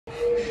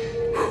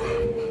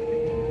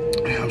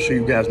sure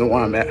you guys know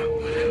where I'm at.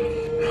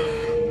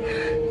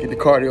 Get the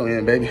cardio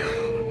in, baby.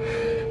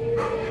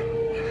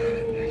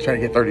 Try to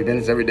get 30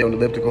 minutes every day on the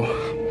elliptical.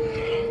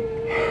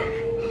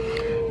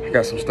 I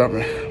got some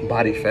stubborn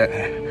body fat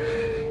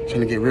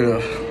trying to get rid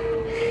of.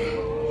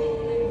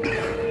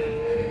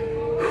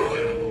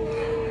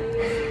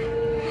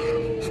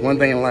 It's one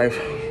thing in life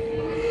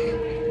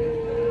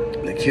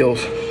that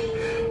kills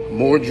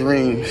more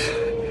dreams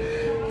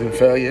than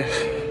failures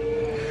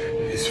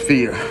is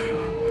fear.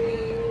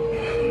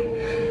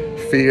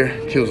 Fear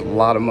kills a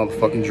lot of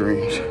motherfucking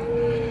dreams.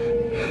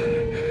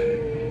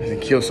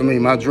 It killed so many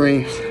of my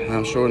dreams, and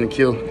I'm sure it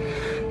killed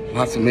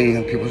lots of millions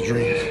of people's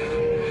dreams.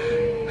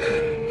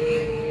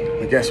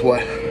 But guess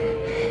what?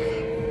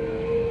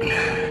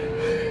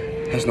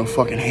 There's no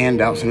fucking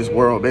handouts in this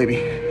world, baby.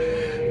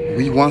 If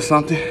we want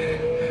something,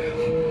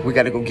 we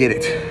gotta go get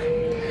it.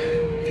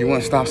 If you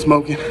wanna stop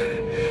smoking,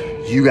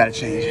 you gotta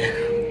change it.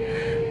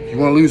 If you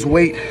wanna lose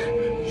weight,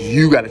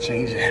 you gotta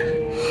change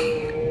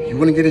it. You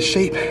wanna get in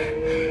shape,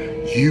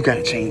 you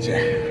gotta change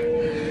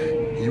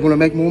it. You wanna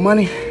make more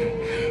money,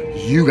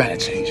 you gotta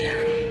change it.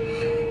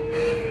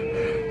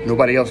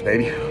 Nobody else,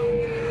 baby.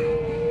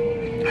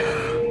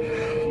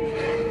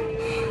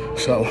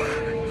 So,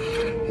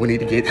 we need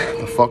to get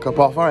the fuck up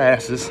off our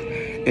asses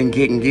and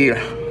get in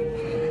gear.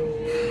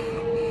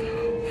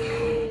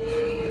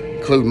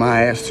 Include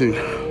my ass too.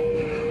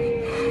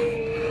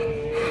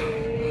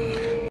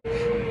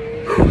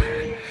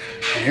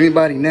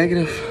 Anybody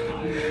negative,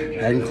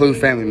 I include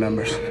family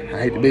members.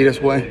 I hate to be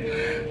this way,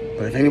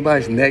 but if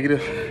anybody's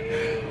negative,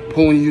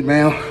 pulling you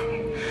down,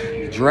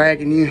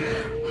 dragging you,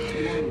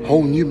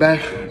 holding you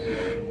back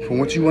from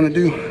what you want to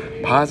do,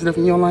 positive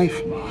in your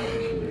life,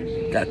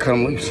 you gotta cut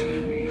them loose.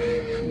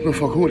 Who the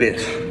fuck who it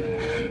is?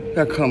 You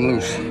gotta cut them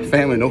loose.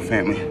 Family, no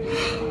family.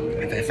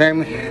 If they're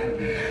family,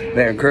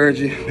 they encourage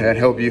you, they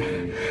help you,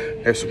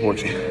 they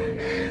support you.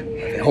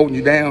 If they're holding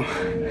you down,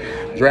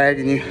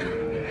 dragging you,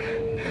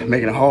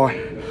 making it hard,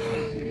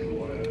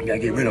 you gotta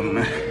get rid of them,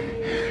 man.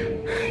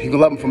 You can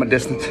love them from a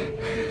distance.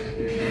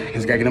 You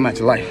just gotta get them out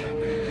your life.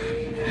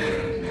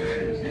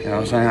 You know what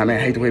I'm saying? I mean, I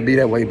hate the way it be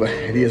that way, but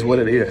it is what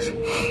it is.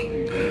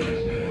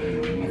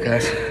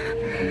 Because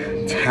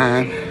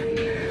time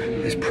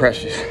is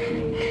precious.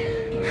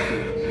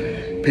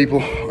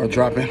 People are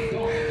dropping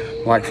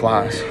like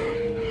flies.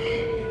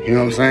 You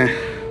know what I'm saying?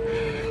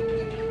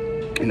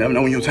 You never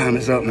know when your time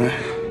is up, man.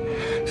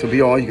 So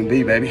be all you can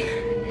be, baby.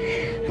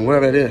 And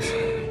whatever it is.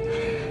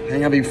 It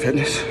ain't gotta be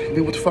fitness.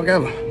 Be what the fuck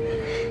ever.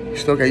 You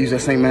still gotta use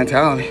that same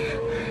mentality,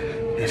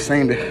 that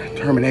same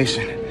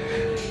determination,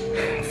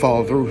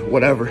 follow through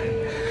whatever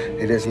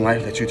it is in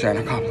life that you're trying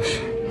to accomplish.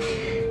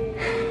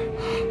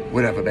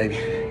 Whatever, baby.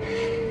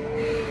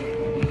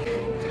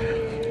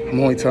 I'm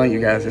only telling you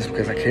guys this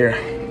because I care.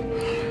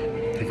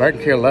 If I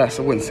could care less,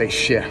 I wouldn't say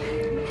shit.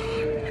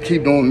 I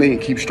keep doing me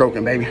and keep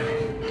stroking, baby.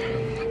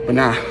 But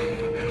nah,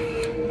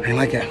 I ain't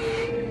like that.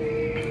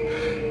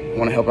 I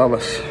wanna help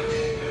others.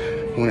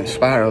 I wanna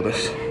inspire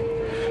others.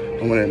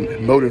 I want to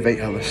motivate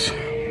others.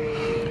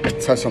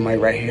 Touch somebody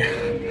right here.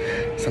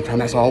 Sometimes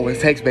that's all it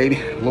takes, baby.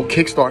 A little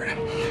kickstart.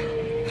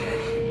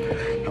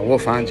 I will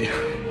find you.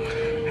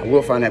 I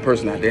will find that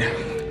person out there.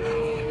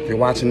 If you're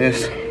watching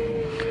this,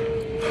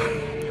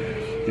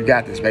 you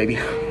got this, baby.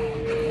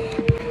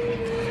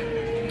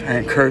 I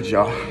encourage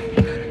y'all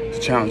to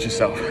challenge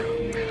yourself.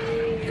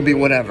 It can be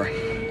whatever.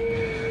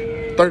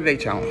 30-day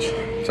challenge.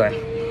 Say,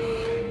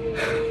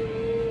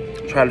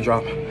 try to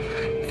drop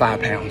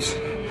 5 pounds.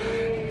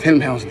 10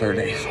 pounds in 30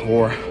 days,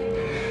 or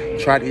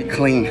try to eat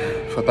clean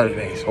for 30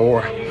 days,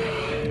 or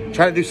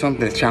try to do something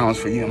that's a challenge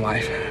for you in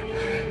life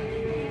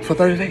for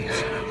 30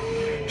 days.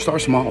 Start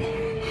small.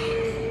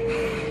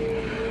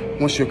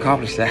 Once you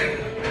accomplish that,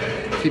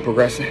 keep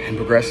progressing and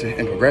progressing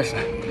and progressing.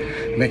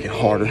 Make it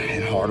harder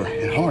and harder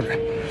and harder.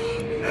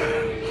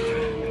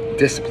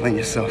 Discipline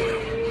yourself.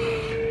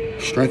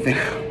 Strengthen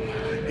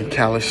and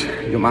callous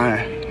your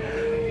mind.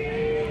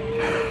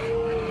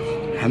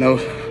 I know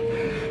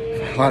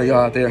a lot of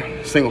y'all out there,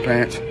 single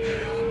parents,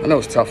 I know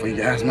it's tough for you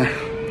guys, man.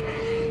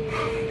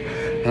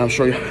 And I'm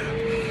sure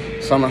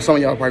some of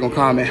y'all probably gonna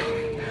comment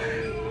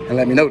and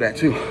let me know that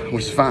too,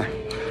 which is fine.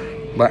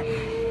 But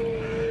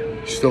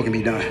it still can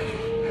be done.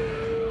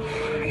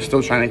 I'm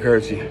still trying to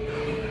encourage you.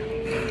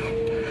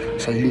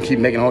 So you can keep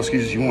making all the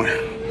excuses you want.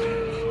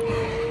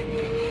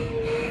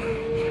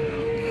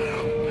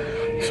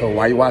 So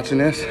while you're watching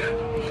this,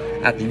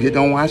 after you get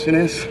done watching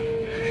this,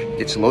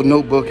 get your little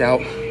notebook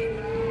out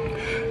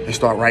and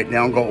start writing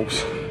down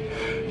goals.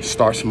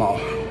 Start small.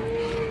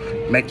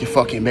 Make your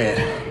fucking bed.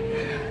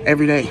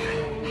 Every day.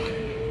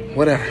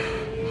 Whatever.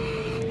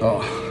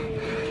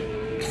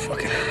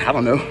 Fucking, I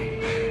don't know.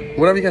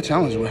 Whatever you got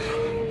challenged with.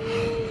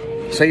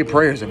 Say your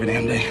prayers every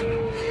damn day.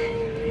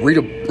 Read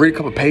a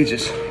couple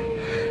pages.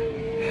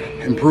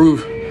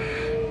 Improve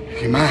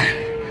your mind.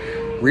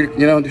 Read,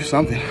 do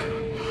something.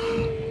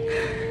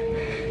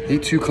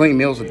 Eat 2 clean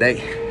meals a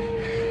day.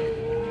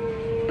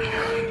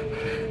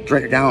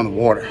 Drink a gallon of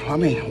water. I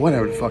mean,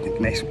 whatever the fucking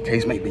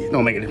case may be. It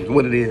don't make a difference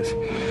what it is.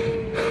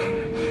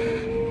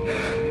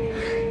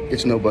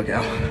 Get your notebook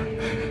out.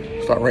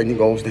 Start writing your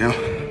goals down.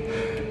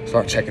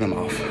 Start checking them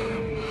off.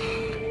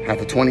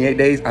 After 28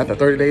 days, after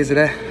 30 days of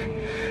that,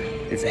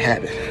 it's a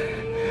habit.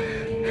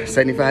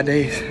 75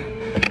 days,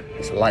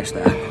 it's a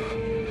lifestyle.